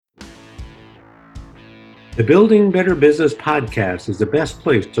The Building Better Business podcast is the best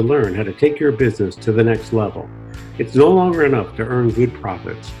place to learn how to take your business to the next level. It's no longer enough to earn good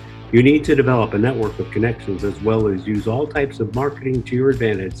profits. You need to develop a network of connections as well as use all types of marketing to your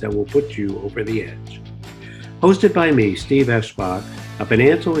advantage that will put you over the edge. Hosted by me, Steve Eschbach, a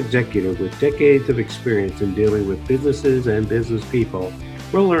financial executive with decades of experience in dealing with businesses and business people,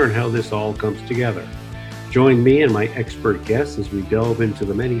 we'll learn how this all comes together. Join me and my expert guests as we delve into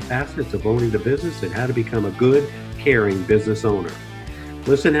the many facets of owning a business and how to become a good, caring business owner.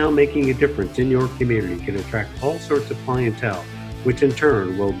 Listen how making a difference in your community can attract all sorts of clientele, which in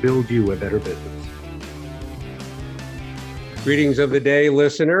turn will build you a better business. Greetings of the day,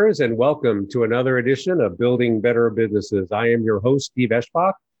 listeners, and welcome to another edition of Building Better Businesses. I am your host, Steve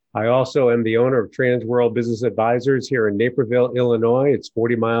Eschbach. I also am the owner of Transworld Business Advisors here in Naperville, Illinois. It's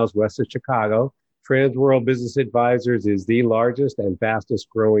 40 miles west of Chicago. Transworld Business Advisors is the largest and fastest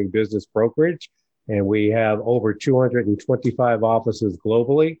growing business brokerage, and we have over 225 offices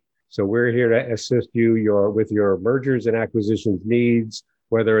globally. So we're here to assist you with your mergers and acquisitions needs,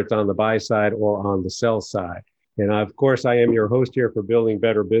 whether it's on the buy side or on the sell side. And of course, I am your host here for Building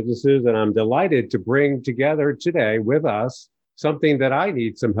Better Businesses, and I'm delighted to bring together today with us something that I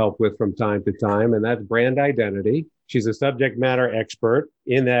need some help with from time to time, and that's brand identity. She's a subject matter expert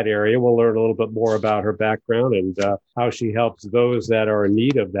in that area. We'll learn a little bit more about her background and how she helps those that are in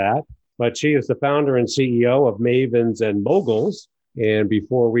need of that. But she is the founder and CEO of Mavens and Moguls. And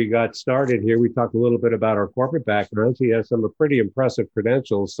before we got started here, we talked a little bit about her corporate background. She has some pretty impressive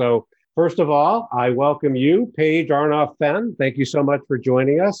credentials. So first of all, I welcome you, Paige Arnoff-Fenn. Thank you so much for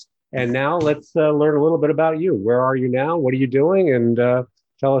joining us. And now let's learn a little bit about you. Where are you now? What are you doing? And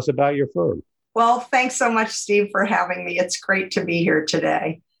tell us about your firm. Well, thanks so much, Steve, for having me. It's great to be here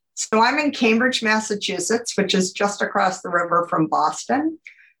today. So I'm in Cambridge, Massachusetts, which is just across the river from Boston.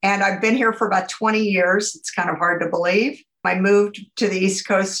 And I've been here for about 20 years. It's kind of hard to believe. I moved to the East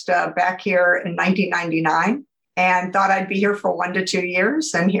Coast back here in 1999 and thought I'd be here for 1 to 2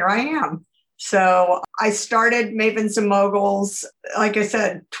 years. And here I am. So I started Mavens and Moguls, like I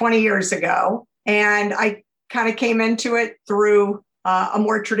said, 20 years ago. And I kind of came into it through a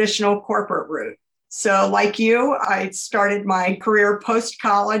more traditional corporate route. So like you, I started my career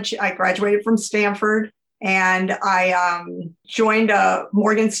post-college. I graduated from Stanford and I joined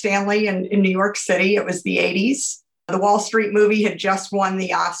Morgan Stanley in New York City. It was the 80s. The Wall Street movie had just won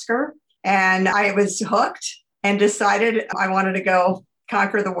the Oscar and I was hooked and decided I wanted to go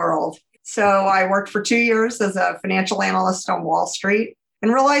conquer the world. So I worked for 2 years as a financial analyst on Wall Street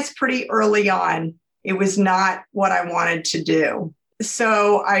and realized pretty early on it was not what I wanted to do.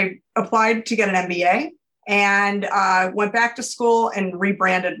 So I applied to get an MBA and went back to school and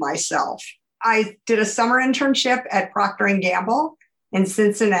rebranded myself. I did a summer internship at Procter & Gamble in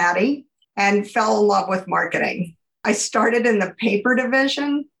Cincinnati and fell in love with marketing. I started in the paper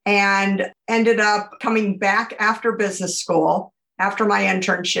division and ended up coming back after business school, after my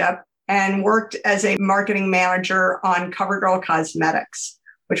internship, and worked as a marketing manager on CoverGirl Cosmetics,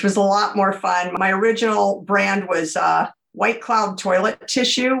 which was a lot more fun. My original brand was White Cloud toilet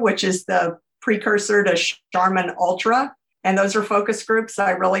tissue, which is the precursor to Charmin Ultra. And those are focus groups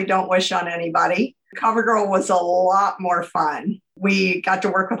I really don't wish on anybody. CoverGirl was a lot more fun. We got to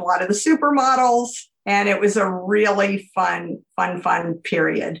work with a lot of the supermodels, and it was a really fun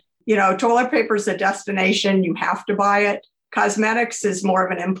period. You know, toilet paper is a destination. You have to buy it. Cosmetics is more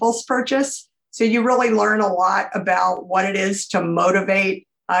of an impulse purchase. So you really learn a lot about what it is to motivate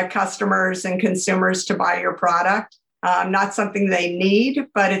customers and consumers to buy your product. Not something they need,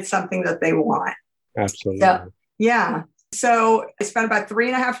 but it's something that they want. Absolutely. So, yeah. So I spent about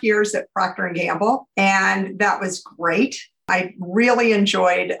 3.5 years at Procter & Gamble, and that was great. I really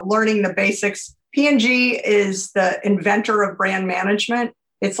enjoyed learning the basics. P&G is the inventor of brand management.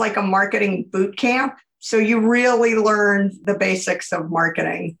 It's like a marketing boot camp. So you really learn the basics of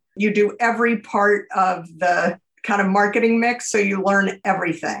marketing. You do every part of the kind of marketing mix, so you learn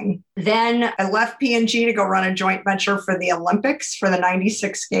everything. Then I left P&G to go run a joint venture for the Olympics for the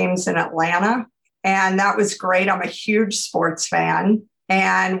 96 games in Atlanta. And that was great. I'm a huge sports fan.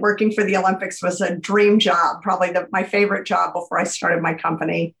 And working for the Olympics was a dream job, probably my favorite job before I started my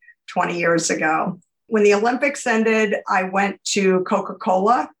company 20 years ago. When the Olympics ended, I went to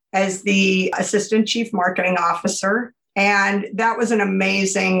Coca-Cola as the assistant chief marketing officer. And that was an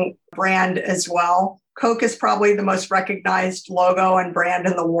amazing brand as well. Coke is probably the most recognized logo and brand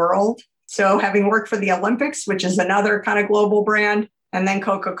in the world. So having worked for the Olympics, which is another kind of global brand, and then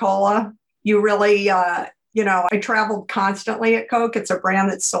Coca-Cola, you really, I traveled constantly at Coke. It's a brand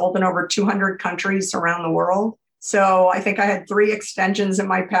that's sold in over 200 countries around the world. So I think I had 3 extensions in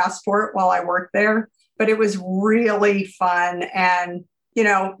my passport while I worked there. but it was really fun. And,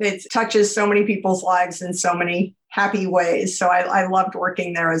 it touches so many people's lives in so many happy ways. So I loved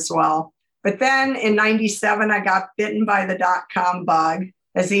working there as well. But then in 97, I got bitten by the dot-com bug.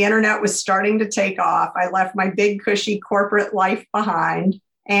 As the internet was starting to take off, I left my big, cushy corporate life behind.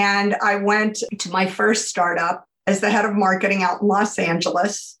 And I went to my first startup as the head of marketing out in Los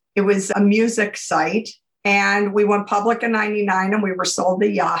Angeles. It was a music site. And we went public in 99 and we were sold to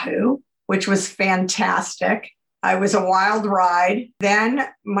Yahoo, which was fantastic. It was a wild ride. Then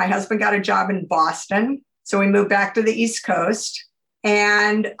my husband got a job in Boston. So we moved back to the East Coast.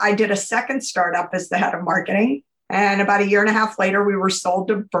 And I did a second startup as the head of marketing. And about a year and a half later, we were sold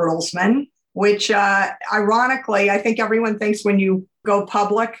to Bertelsmann, which ironically, I think everyone thinks when you go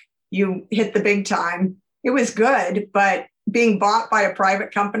public, you hit the big time. It was good, but being bought by a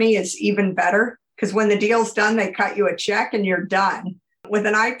private company is even better because when the deal's done, they cut you a check and you're done. With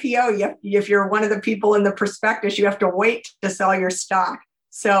an IPO, if you're one of the people in the prospectus, you have to wait to sell your stock.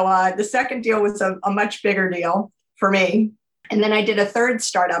 So the second deal was a much bigger deal for me. And then I did a third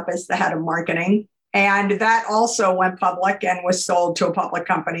startup as the head of marketing. And that also went public and was sold to a public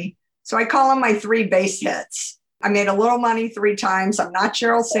company. So I call them my 3 base hits. I made a little money 3 times. I'm not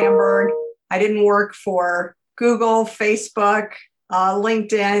Sheryl Sandberg. I didn't work for Google, Facebook,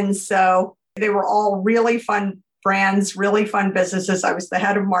 LinkedIn. So they were all really fun brands, really fun businesses. I was the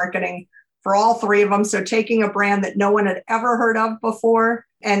head of marketing for all 3 of them. So taking a brand that no one had ever heard of before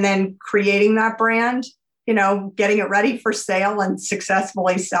and then creating that brand, getting it ready for sale and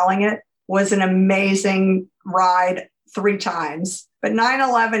successfully selling it was an amazing ride 3 times. But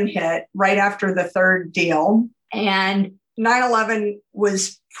 9/11 hit right after the third deal. And 9/11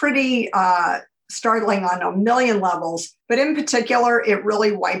 was pretty startling on a million levels. But in particular, it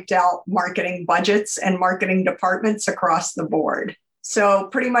really wiped out marketing budgets and marketing departments across the board. So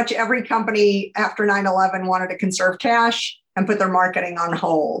pretty much every company after 9/11 wanted to conserve cash and put their marketing on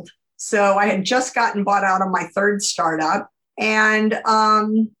hold. So I had just gotten bought out of my third startup. And,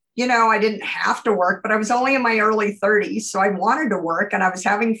 I didn't have to work, but I was only in my early 30s. So I wanted to work and I was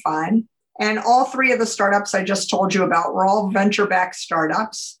having fun. And all 3 of the startups I just told you about were all venture-backed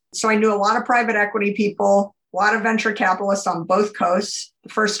startups. So I knew a lot of private equity people, a lot of venture capitalists on both coasts. The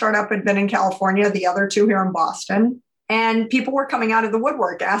first startup had been in California, the other 2 here in Boston. And people were coming out of the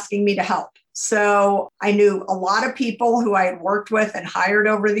woodwork asking me to help. So I knew a lot of people who I had worked with and hired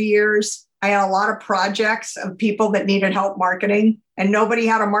over the years. I had a lot of projects of people that needed help marketing, and nobody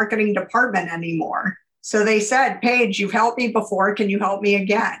had a marketing department anymore. So they said, Paige, you've helped me before. Can you help me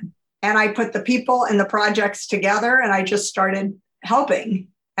again? And I put the people and the projects together and I just started helping.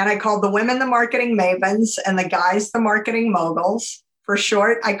 And I called the women the marketing mavens and the guys the marketing moguls. For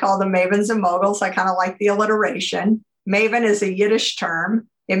short, I call them mavens and moguls. I kind of like the alliteration. Maven is a Yiddish term.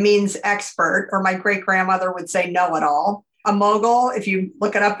 It means expert, or my great-grandmother would say know-it-all. A mogul, if you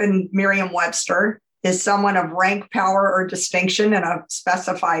look it up in Merriam-Webster, is someone of rank, power, or distinction in a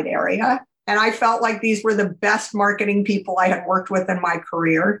specified area. And I felt like these were the best marketing people I had worked with in my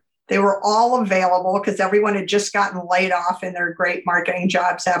career. They were all available because everyone had just gotten laid off in their great marketing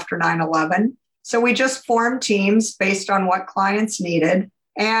jobs after 9/11. So we just formed teams based on what clients needed.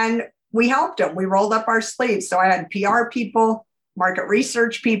 And we helped them. We rolled up our sleeves. So I had PR people, market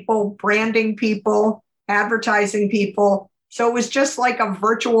research people, branding people, advertising people. So it was just like a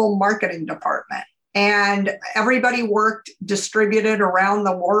virtual marketing department. And everybody worked distributed around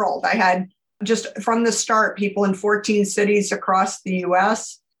the world. I had just from the start, people in 14 cities across the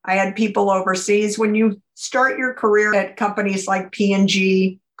US. I had people overseas. When you start your career at companies like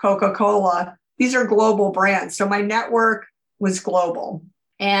P&G, Coca-Cola, these are global brands. So my network was global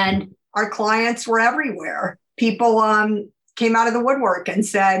and our clients were everywhere. People came out of the woodwork and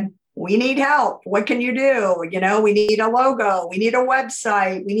said, we need help. What can you do? We need a logo. We need a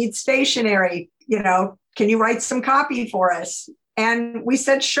website. We need stationery. Can you write some copy for us? And we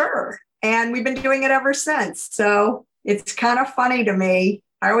said, sure. And we've been doing it ever since. So it's kind of funny to me.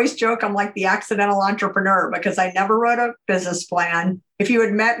 I always joke I'm like the accidental entrepreneur because I never wrote a business plan. If you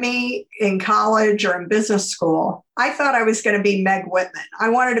had met me in college or in business school, I thought I was going to be Meg Whitman. I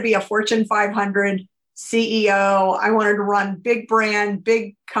wanted to be a Fortune 500 CEO. I wanted to run big brand,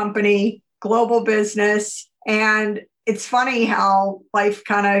 big company, global business. And it's funny how life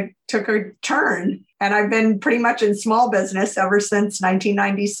kind of took a turn. And I've been pretty much in small business ever since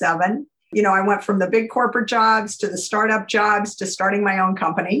 1997. I went from the big corporate jobs to the startup jobs to starting my own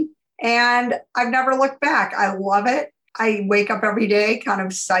company. And I've never looked back. I love it. I wake up every day kind of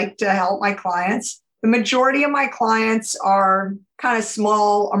psyched to help my clients. The majority of my clients are kind of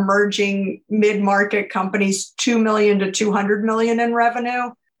small, emerging mid-market companies, 2 million to 200 million in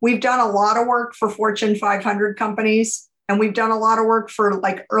revenue. we've done a lot of work for Fortune 500 companies, and we've done a lot of work for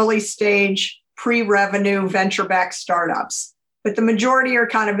like early stage, pre-revenue, venture-backed startups. But the majority are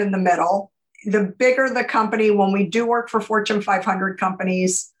kind of in the middle. The bigger the company, when we do work for Fortune 500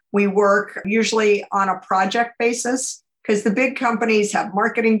 companies, we work usually on a project basis because the big companies have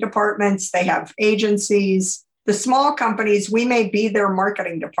marketing departments, they have agencies. The small companies, we may be their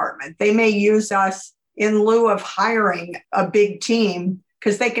marketing department. They may use us in lieu of hiring a big team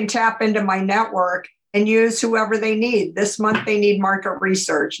because they can tap into my network and use whoever they need. This month, they need market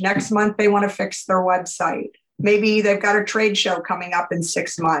research. Next month, they want to fix their website. Maybe they've got a trade show coming up in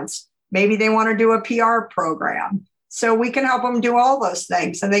 6 months. Maybe they want to do a PR program. So we can help them do all those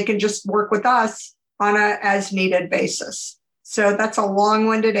things, and they can just work with us on a as needed basis. So that's a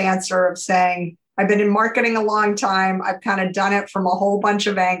long-winded answer of saying, I've been in marketing a long time. I've kind of done it from a whole bunch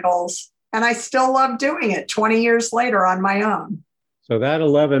of angles, and I still love doing it 20 years later on my own. So that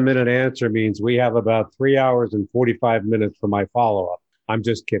 11-minute answer means we have about 3 hours and 45 minutes for my follow-up. I'm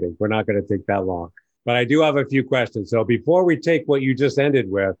just kidding. We're not going to take that long. But I do have a few questions. So before we take what you just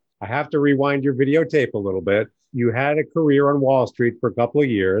ended with, I have to rewind your videotape a little bit. You had a career on Wall Street for a couple of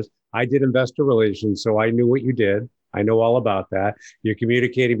years. I did investor relations, so I knew what you did. I know all about that. You're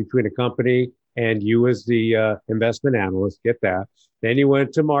communicating between a company and you as the investment analyst, get that. Then you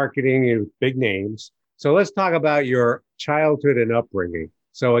went to marketing and big names. So let's talk about your childhood and upbringing.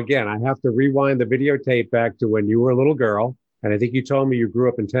 So again, I have to rewind the videotape back to when you were a little girl. And I think you told me you grew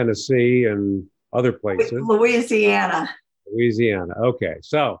up in Tennessee and other places. Louisiana. Okay.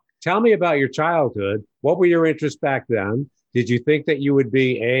 So tell me about your childhood. What were your interests back then? Did you think that you would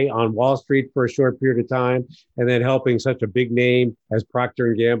be on Wall Street for a short period of time and then helping such a big name as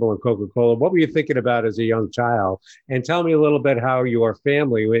Procter & Gamble and Coca-Cola? What were you thinking about as a young child? And tell me a little bit how your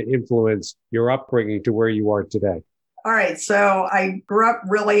family influenced your upbringing to where you are today. All right. So I grew up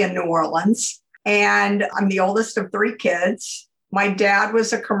really in New Orleans, and I'm the oldest of 3 kids. My dad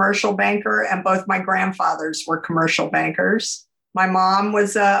was a commercial banker, and both my grandfathers were commercial bankers. My mom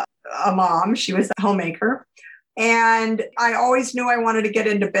was a mom. She was a homemaker. And I always knew I wanted to get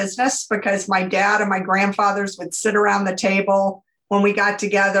into business because my dad and my grandfathers would sit around the table when we got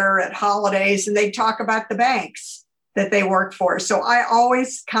together at holidays, and they'd talk about the banks that they worked for. So I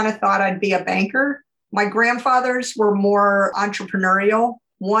always kind of thought I'd be a banker. My grandfathers were more entrepreneurial.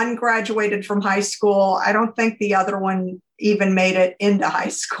 One graduated from high school. I don't think the other one even made it into high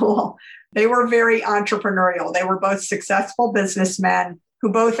school. They were very entrepreneurial. They were both successful businessmen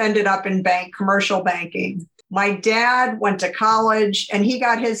who both ended up in commercial banking. My dad went to college and he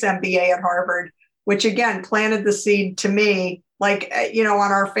got his MBA at Harvard, which again planted the seed to me, like, on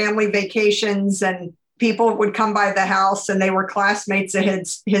our family vacations, and people would come by the house and they were classmates of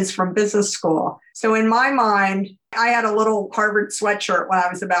his from business school. So in my mind, I had a little Harvard sweatshirt when I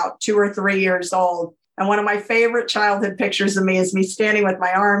was about 2 or 3 years old. And one of my favorite childhood pictures of me is me standing with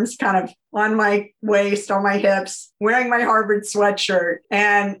my arms kind of on my waist, on my hips, wearing my Harvard sweatshirt.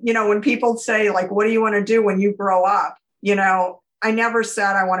 And, when people say, like, what do you want to do when you grow up? I never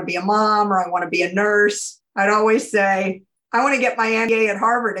said I want to be a mom or I want to be a nurse. I'd always say, I want to get my MBA at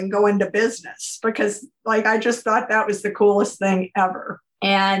Harvard and go into business because, I just thought that was the coolest thing ever.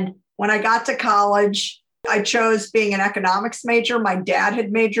 And when I got to college, I chose being an economics major. My dad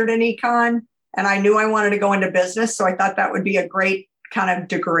had majored in econ. And I knew I wanted to go into business. So I thought that would be a great kind of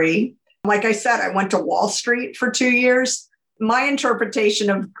degree. Like I said, I went to Wall Street for 2 years. My interpretation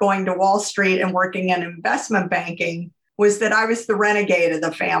of going to Wall Street and working in investment banking was that I was the renegade of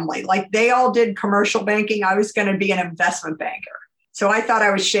the family. Like they all did commercial banking. I was going to be an investment banker. So I thought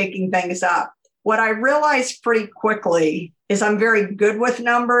I was shaking things up. What I realized pretty quickly is I'm very good with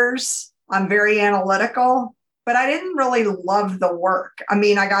numbers. I'm very analytical. But I didn't really love the work. I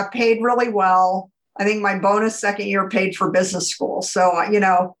mean, I got paid really well. I think my bonus second year paid for business school. So,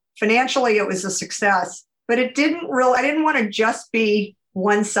 financially it was a success, but I didn't want to just be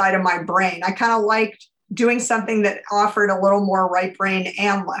one side of my brain. I kind of liked doing something that offered a little more right brain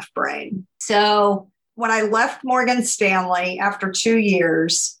and left brain. So when I left Morgan Stanley after 2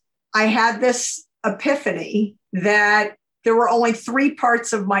 years, I had this epiphany that there were only 3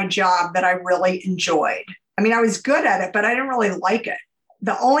 parts of my job that I really enjoyed. I mean, I was good at it, but I didn't really like it.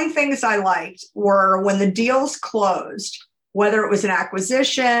 The only things I liked were when the deals closed, whether it was an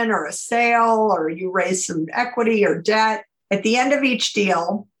acquisition or a sale, or you raised some equity or debt. At the end of each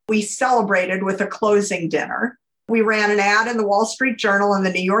deal, we celebrated with a closing dinner. We ran an ad in the Wall Street Journal and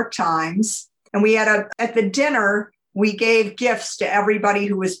the New York Times. And we had at the dinner, we gave gifts to everybody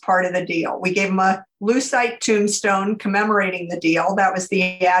who was part of the deal. We gave them a lucite tombstone commemorating the deal. That was the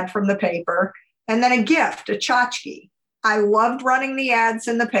ad from the paper. And then a gift, a tchotchke. I loved running the ads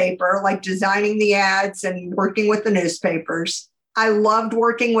in the paper, like designing the ads and working with the newspapers. I loved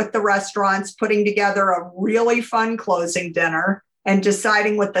working with the restaurants, putting together a really fun closing dinner and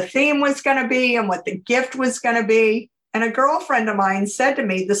deciding what the theme was going to be and what the gift was going to be. And a girlfriend of mine said to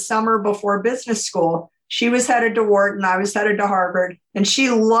me the summer before business school, she was headed to Wharton, I was headed to Harvard, and she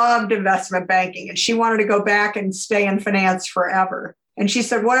loved investment banking and she wanted to go back and stay in finance forever. And she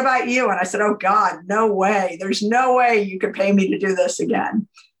said, "What about you?" And I said, "Oh God, no way. There's no way you could pay me to do this again."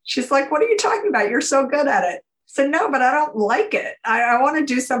 She's like, "What are you talking about? You're so good at it." I said, "No, but I don't like it. I want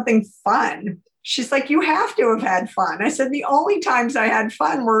to do something fun." She's like, "You have to have had fun." I said, "The only times I had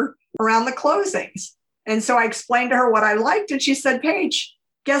fun were around the closings." And so I explained to her what I liked. And she said, "Paige,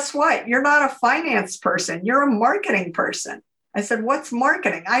 guess what? You're not a finance person. You're a marketing person." I said, "What's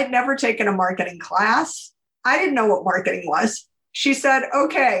marketing?" I had never taken a marketing class. I didn't know what marketing was. She said,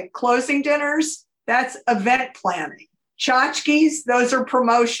 "Okay, closing dinners, that's event planning. Tchotchkes, those are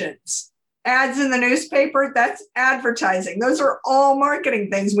promotions. Ads in the newspaper, that's advertising. Those are all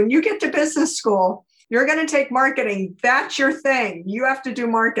marketing things. When you get to business school, you're going to take marketing. That's your thing. You have to do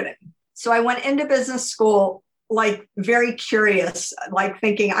marketing." So I went into business school like very curious, like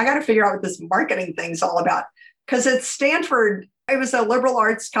thinking, I got to figure out what this marketing thing's all about. Because at Stanford, it was a liberal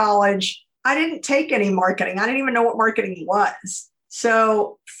arts college. I didn't take any marketing. I didn't even know what marketing was.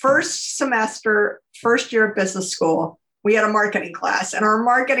 So first semester, first year of business school, we had a marketing class and our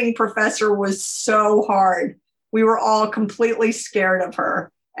marketing professor was so hard. We were all completely scared of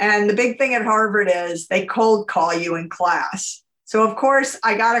her. And the big thing at Harvard is they cold call you in class. So of course,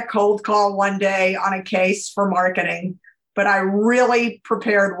 I got a cold call one day on a case for marketing, but I really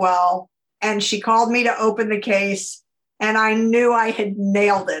prepared well. And she called me to open the case and I knew I had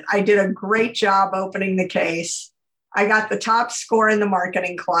nailed it. I did a great job opening the case. I got the top score in the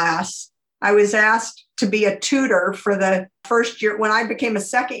marketing class. I was asked to be a tutor for the first year. When I became a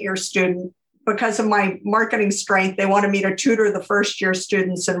second year student, because of my marketing strength, they wanted me to tutor the first year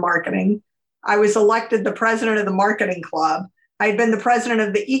students in marketing. I was elected the president of the marketing club. I'd been the president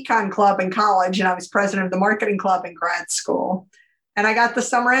of the econ club in college, and I was president of the marketing club in grad school. And I got the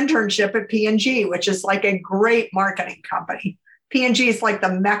summer internship at P&G, which is like a great marketing company. P&G is like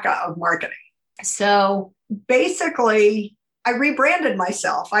the mecca of marketing. So basically, I rebranded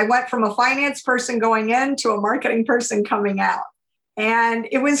myself. I went from a finance person going in to a marketing person coming out. And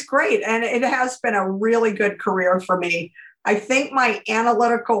it was great. And it has been a really good career for me. I think my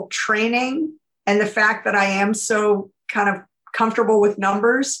analytical training and the fact that I am so kind of comfortable with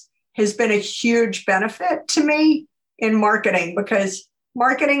numbers has been a huge benefit to me in marketing, because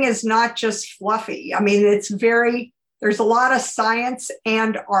marketing is not just fluffy. I mean, there's a lot of science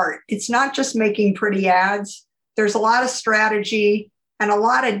and art. It's not just making pretty ads. There's a lot of strategy and a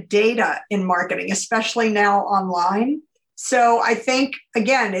lot of data in marketing, especially now online. So I think,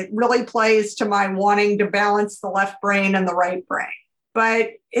 again, it really plays to my wanting to balance the left brain and the right brain.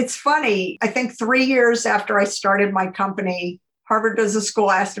 But it's funny. I think 3 years after I started my company, Harvard Business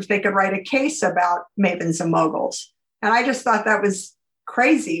School asked if they could write a case about Mavens and Moguls. And I just thought that was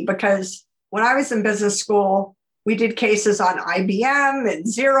crazy, because when I was in business school, we did cases on IBM and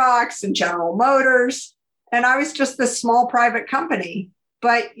Xerox and General Motors. And I was just this small private company.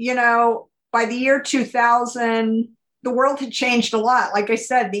 But, by the year 2000, the world had changed a lot. Like I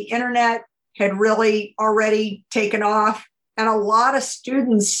said, the internet had really already taken off. And a lot of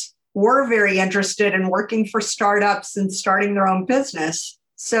students were very interested in working for startups and starting their own business.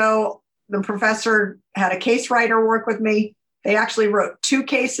 So the professor had a case writer work with me. They actually wrote 2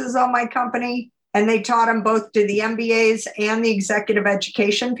 cases on my company, and they taught them both to the MBAs and the executive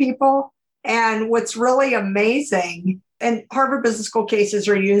education people. And what's really amazing, and Harvard Business School cases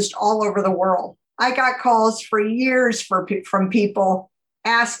are used all over the world. I got calls for years from people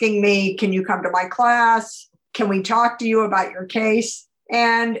asking me, "Can you come to my class? Can we talk to you about your case?"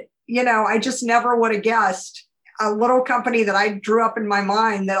 And, I just never would have guessed a little company that I drew up in my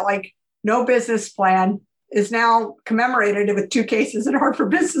mind that no business plan is now commemorated with 2 cases at Harvard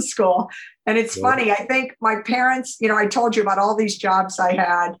Business School. And it's funny. I think my parents, I told you about all these jobs I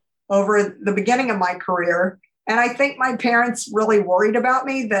had over the beginning of my career. And I think my parents really worried about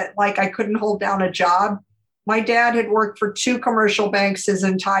me that I couldn't hold down a job. My dad had worked for 2 commercial banks his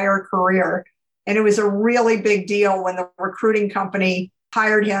entire career. And it was a really big deal when the recruiting company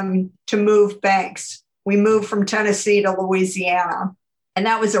hired him to move banks. We moved from Tennessee to Louisiana. And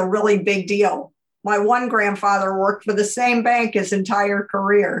that was a really big deal. My one grandfather worked for the same bank his entire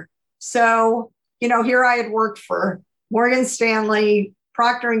career. So, here I had worked for Morgan Stanley,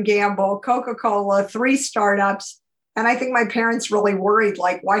 Procter & Gamble, Coca-Cola, 3 startups. And I think my parents really worried,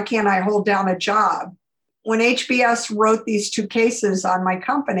 why can't I hold down a job? when HBS wrote these two cases on my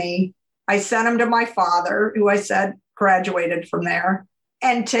company, I sent them to my father, who I said graduated from there.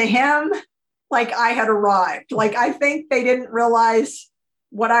 And to him, like I had arrived. Like I think they didn't realize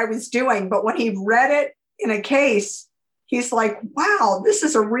what I was doing. But when he read it in a case, he's like, wow, this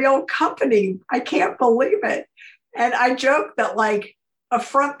is a real company. I can't believe it. And I joke that like a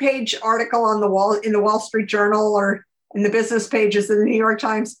front page article on the wall in the Wall Street Journal or in the business pages of the New York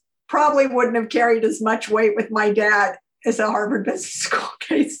Times probably wouldn't have carried as much weight with my dad as a Harvard Business School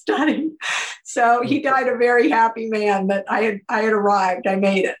case study. So he died a very happy man that I had arrived. I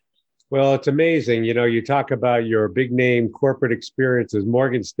made it. Well, it's amazing. You know, you talk about your big name corporate experiences,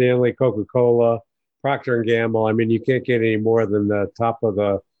 Morgan Stanley, Coca-Cola, Procter and Gamble. I mean, you can't get any more than the top of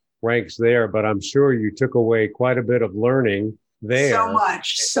the ranks there, but I'm sure you took away quite a bit of learning there. So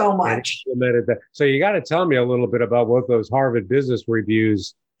much. Implemented that. So you got to tell me a little bit about what those Harvard Business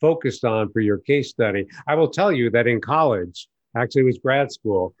Reviews focused on for your case study. I will tell you that in college, actually it was grad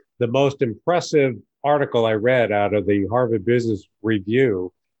school, the most impressive article I read out of the Harvard Business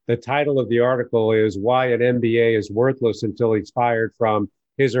Review, the title of the article is Why an MBA is Worthless Until He's Fired from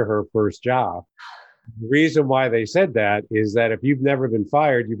His or Her First Job. The reason why they said that is that if you've never been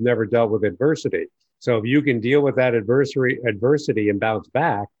fired, you've never dealt with adversity. So if you can deal with that adversity and bounce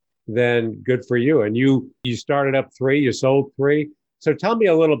back, then good for you. And you started up 3, you sold 3. So tell me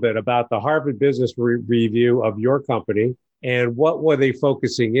a little bit about the Harvard Business Review of your company and what were they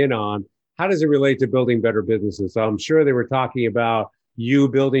focusing in on? How does it relate to building better businesses? So I'm sure they were talking about you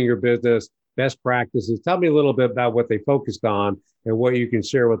building your business, best practices. Tell me a little bit about what they focused on and what you can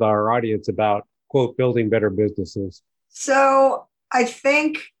share with our audience about, quote, building better businesses. So I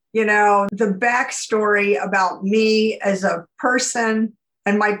think, the backstory about me as a person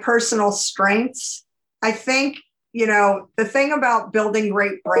and my personal strengths, I think, the thing about building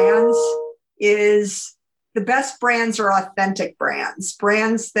great brands is the best brands are authentic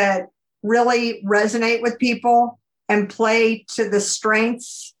brands that really resonate with people and play to the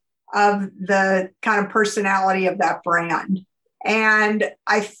strengths of the kind of personality of that brand. And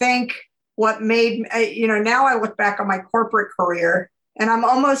I think what made, now I look back on my corporate career and I'm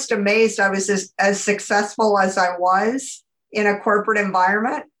almost amazed I was as successful as I was in a corporate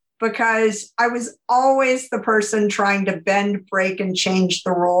environment because I was always the person trying to bend, break, and change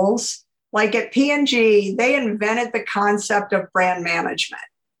the rules. Like at P&G, they invented the concept of brand management.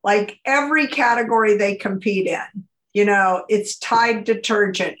 Like every category they compete in, it's Tide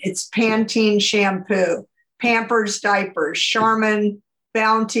detergent, it's Pantene shampoo, Pampers diapers, Charmin,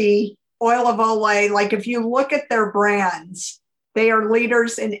 Bounty, Oil of Olay. Like if you look at their brands, they are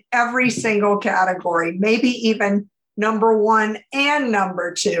leaders in every single category, maybe even number 1 and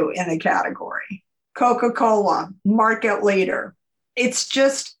number 2 in a category. Coca-Cola, market leader. It's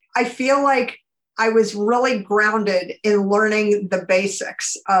just, I feel like I was really grounded in learning the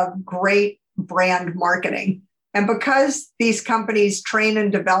basics of great brand marketing. And because these companies train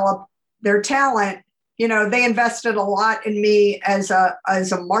and develop their talent, they invested a lot in me as a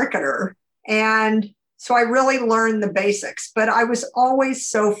marketer. And so I really learned the basics, but I was always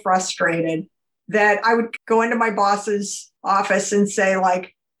so frustrated that I would go into my boss's office and say,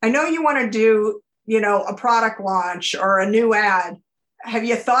 like, I know you want to do, a product launch or a new ad. Have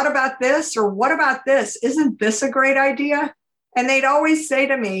you thought about this? Or what about this? Isn't this a great idea? And they'd always say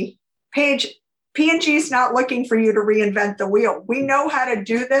to me, Paige, P&G is not looking for you to reinvent the wheel. We know how to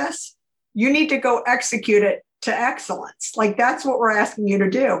do this. You need to go execute it to excellence. Like that's what we're asking you to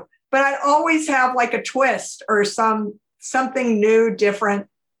do. But I'd always have like a twist or something new, different.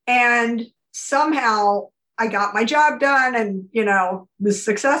 And somehow I got my job done and, was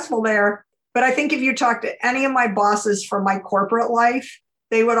successful there. But I think if you talk to any of my bosses from my corporate life,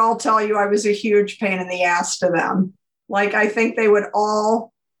 they would all tell you I was a huge pain in the ass to them. Like, I think they would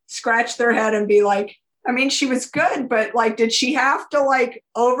all scratch their head and be like, I mean, she was good, but like, did she have to like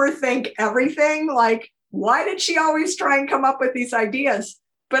overthink everything? Like, why did she always try and come up with these ideas?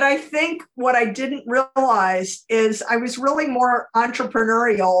 But I think what I didn't realize is I was really more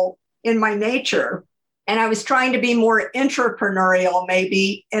entrepreneurial in my nature. And I was trying to be more intrapreneurial,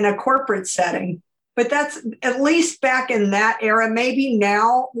 maybe in a corporate setting. But that's at least back in that era. Maybe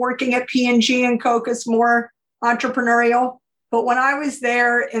now working at P&G and Coke is more entrepreneurial. But when I was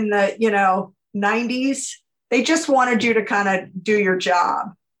there in the 90s, they just wanted you to kind of do your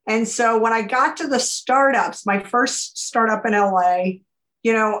job. And so when I got to the startups, my first startup in LA,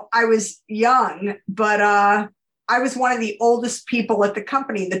 I was young, but I was one of the oldest people at the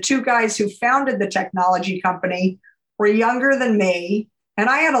company. The 2 guys who founded the technology company were younger than me, and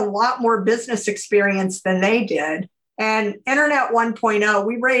I had a lot more business experience than they did. And Internet 1.0,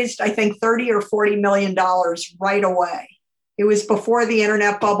 we raised, I think, 30 or $40 million right away. It was before the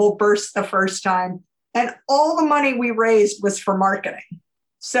internet bubble burst the first time. And all the money we raised was for marketing.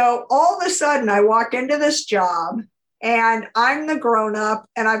 So all of a sudden, I walk into this job and I'm the grown up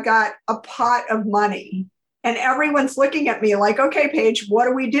and I've got a pot of money. And everyone's looking at me like, okay, Paige, what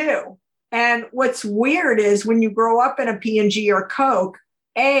do we do? And what's weird is when you grow up in a P&G or Coke,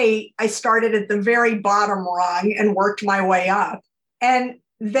 I started at the very bottom rung and worked my way up. And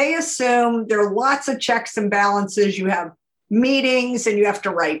they assume there are lots of checks and balances. You have meetings and you have to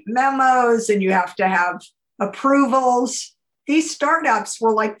write memos and you have to have approvals. These startups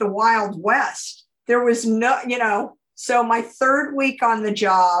were like the Wild West. There was no, so my third week on the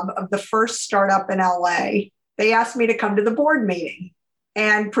job of the first startup in LA, they asked me to come to the board meeting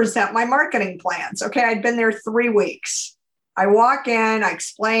and present my marketing plans. Okay, I'd been there 3 weeks. I walk in, I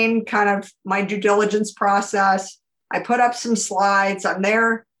explain kind of my due diligence process. I put up some slides. I'm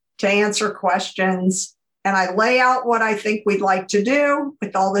there to answer questions. And I lay out what I think we'd like to do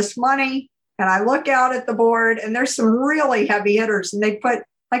with all this money. And I look out at the board and there's some really heavy hitters. And they put,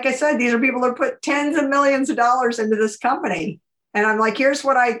 like I said, these are people that put tens of millions of dollars into this company. And I'm like, here's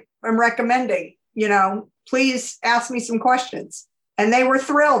what I am recommending, please ask me some questions. And they were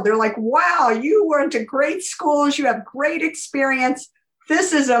thrilled. They're like, wow, you went to great schools. You have great experience.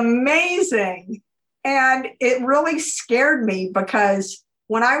 This is amazing. And it really scared me because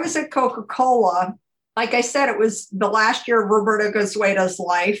when I was at Coca-Cola, like I said, it was the last year of Roberto Goizueta's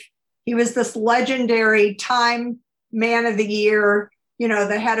life. He was this legendary Time Man of the Year,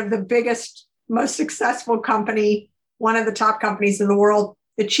 the head of the biggest, most successful company, one of the top companies in the world.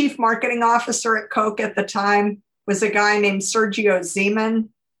 The chief marketing officer at Coke at the time was a guy named Sergio Zeman.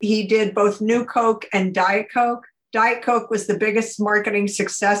 He did both New Coke and Diet Coke. Diet Coke was the biggest marketing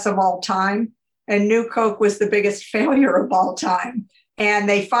success of all time, and New Coke was the biggest failure of all time. And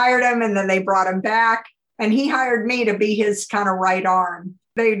they fired him and then they brought him back. And he hired me to be his kind of right arm.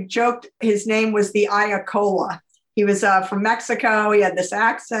 They joked his name was the Ayacola. He was from Mexico. He had this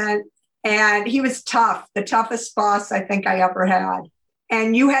accent and he was tough, the toughest boss I think I ever had.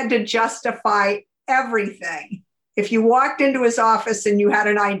 And you had to justify everything. If you walked into his office and you had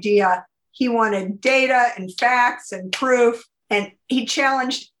an idea, he wanted data and facts and proof. And he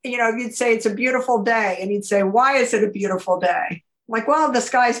challenged, you'd say it's a beautiful day. And he'd say, why is it a beautiful day? Like, well, the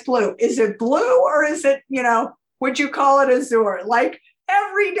sky's blue. Is it blue or is it, would you call it azure? Like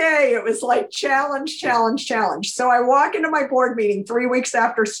every day it was like challenge, challenge, challenge. So I walk into my board meeting 3 weeks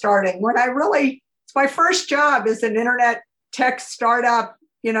after starting when it's my first job as an internet tech startup,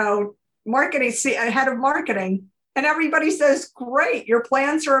 marketing, head of marketing. And everybody says, great, your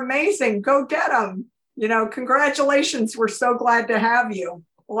plans are amazing. Go get them. Congratulations. We're so glad to have you.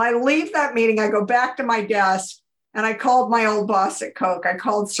 Well, I leave that meeting. I go back to my desk. And I called my old boss at Coke. I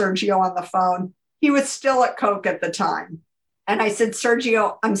called Sergio on the phone. He was still at Coke at the time. And I said,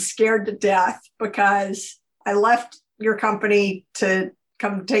 Sergio, I'm scared to death because I left your company to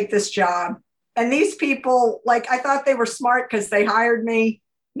come take this job. And these people, I thought they were smart because they hired me.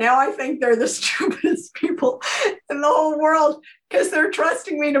 Now I think they're the stupidest people in the whole world because they're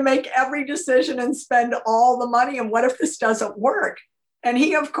trusting me to make every decision and spend all the money. And what if this doesn't work? And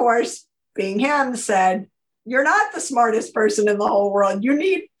he, of course, being him, said, you're not the smartest person in the whole world. You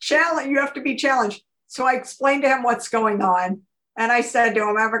need challenge. You have to be challenged. So I explained to him what's going on. And I said to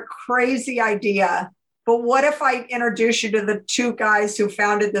him, I have a crazy idea, but what if I introduce you to the 2 guys who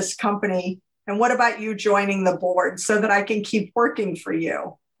founded this company? And what about you joining the board so that I can keep working for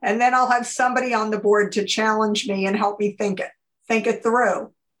you? And then I'll have somebody on the board to challenge me and help me think it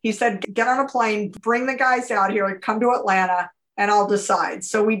through. He said, get on a plane, bring the guys out here and come to Atlanta. And I'll decide.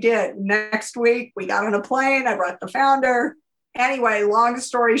 So we did. Next week, we got on a plane. I brought the founder. Anyway, long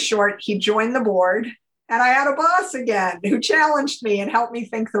story short, he joined the board. And I had a boss again who challenged me and helped me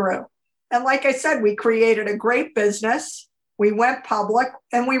think through. And like I said, we created a great business. We went public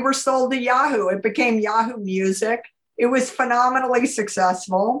and we were sold to Yahoo. It became Yahoo Music. It was phenomenally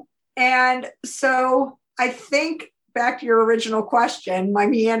successful. And so I think back to your original question, my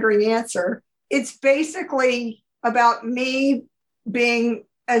meandering answer, it's basically about me being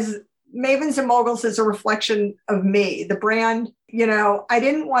as Mavens and Moguls is a reflection of me, the brand. I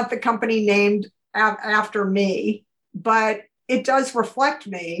didn't want the company named after me, but it does reflect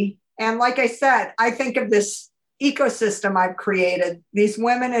me. And like I said, I think of this ecosystem I've created, these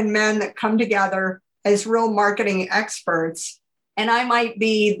women and men that come together as real marketing experts. And I might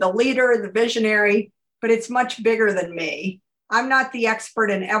be the leader, the visionary, but it's much bigger than me. I'm not the expert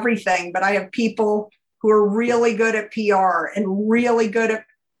in everything, but I have people who are really good at PR and really good at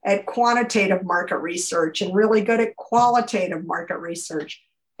at quantitative market research and really good at qualitative market research,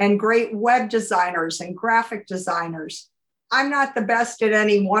 and great web designers and graphic designers. I'm not the best at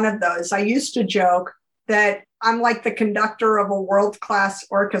any one of those. I used to joke that I'm like the conductor of a world-class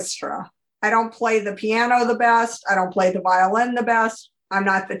orchestra. I don't play the piano the best. I don't play the violin the best. I'm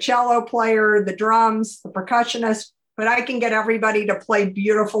not the cello player, the drums, the percussionist, but I can get everybody to play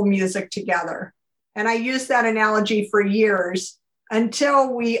beautiful music together. And I used that analogy for years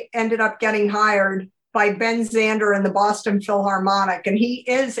until we ended up getting hired by Ben Zander in the Boston Philharmonic. And he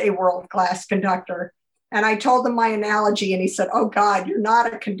is a world-class conductor. And I told him my analogy and he said, "Oh God, you're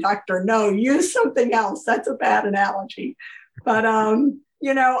not a conductor. No, use something else. That's a bad analogy." But,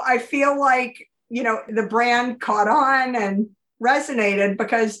 I feel like, the brand caught on and resonated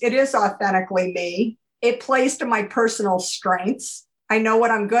because it is authentically me. It plays to my personal strengths. I know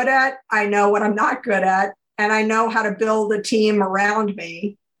what I'm good at. I know what I'm not good at. And I know how to build a team around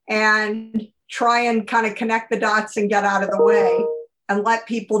me and try and kind of connect the dots and get out of the way and let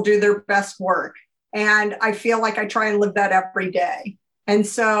people do their best work. And I feel like I try and live that every day. And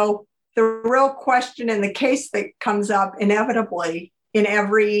so the real question in the case that comes up inevitably in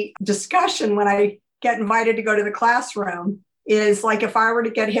every discussion when I get invited to go to the classroom is like, if I were to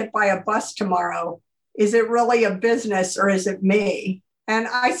get hit by a bus tomorrow, is it really a business or is it me? And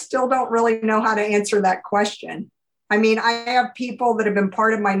I still don't really know how to answer that question. I mean, I have people that have been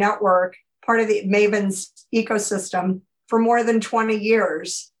part of my network, part of the Mavens ecosystem for more than 20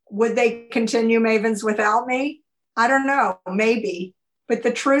 years. Would they continue Mavens without me? I don't know, maybe. But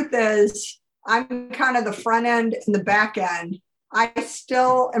the truth is, I'm kind of the front end and the back end. I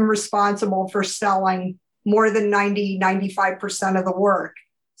still am responsible for selling more than 95% of the work.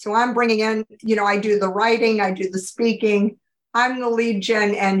 So I'm bringing in, I do the writing, I do the speaking. I'm the lead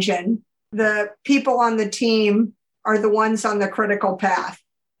gen engine. The people on the team are the ones on the critical path.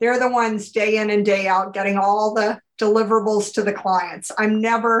 They're the ones day in and day out getting all the deliverables to the clients. I'm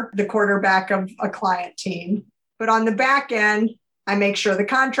never the quarterback of a client team. But on the back end, I make sure the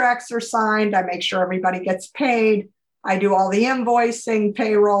contracts are signed. I make sure everybody gets paid. I do all the invoicing,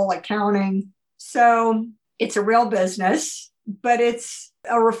 payroll, accounting. So it's a real business, but it's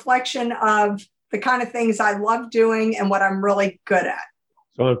a reflection of the kind of things I love doing and what I'm really good at.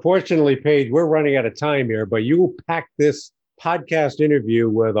 So unfortunately, Paige, we're running out of time here, but you packed this podcast interview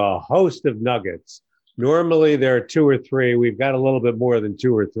with a host of nuggets. Normally there are 2 or 3. We've got a little bit more than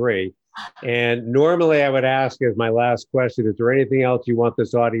 2 or 3. And normally I would ask as my last question, is there anything else you want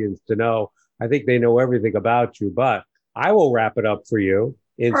this audience to know? I think they know everything about you, but I will wrap it up for you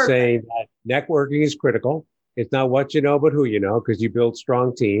in saying that networking is critical. It's not what you know, but who you know, because you build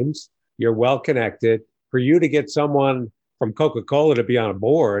strong teams. You're well connected. For you to get someone from Coca-Cola to be on a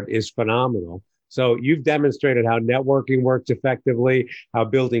board is phenomenal. So you've demonstrated how networking works effectively, how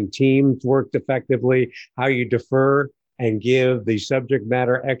building teams worked effectively, how you defer and give the subject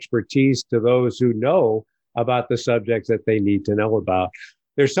matter expertise to those who know about the subjects that they need to know about.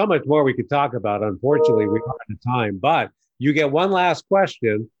 There's so much more we could talk about. Unfortunately, we are out of time, but you get one last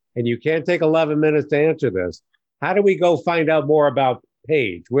question and you can't take 11 minutes to answer this. How do we go find out more about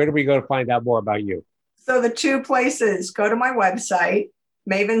Paige? Where do we go to find out more about you? So the 2 places, go to my website,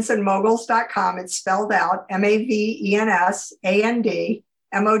 mavensandmoguls.com. It's spelled out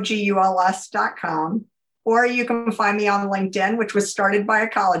MAVENSANDMOGULS.com. Or you can find me on LinkedIn, which was started by a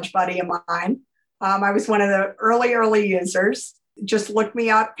college buddy of mine. I was one of the early users. Just look me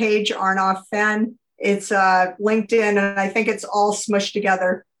up, Paige Arnoff Fenn. It's LinkedIn, and I think it's all smushed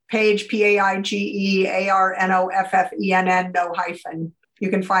together. Paige, PAIGEARNOFFENN, no hyphen. You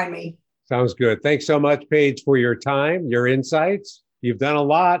can find me. Sounds good. Thanks so much, Paige, for your time, your insights. You've done a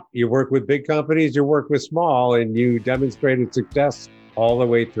lot. You work with big companies, you work with small, and you demonstrated success all the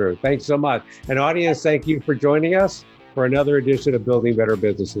way through. Thanks so much. And audience, thank you for joining us for another edition of Building Better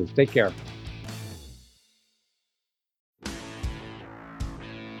Businesses. Take care.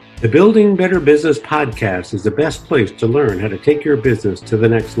 The Building Better Business podcast is the best place to learn how to take your business to the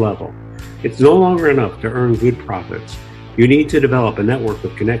next level. It's no longer enough to earn good profits. You need to develop a network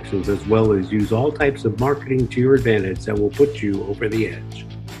of connections as well as use all types of marketing to your advantage that will put you over the edge.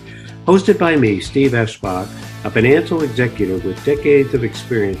 Hosted by me, Steve Eschbach, a financial executive with decades of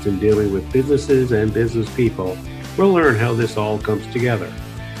experience in dealing with businesses and business people, we'll learn how this all comes together.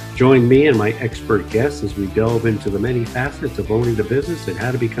 Join me and my expert guests as we delve into the many facets of owning the business and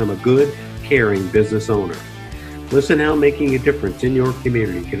how to become a good, caring business owner. Listen how making a difference in your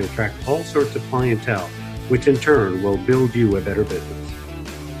community can attract all sorts of clientele, which in turn will build you a better business.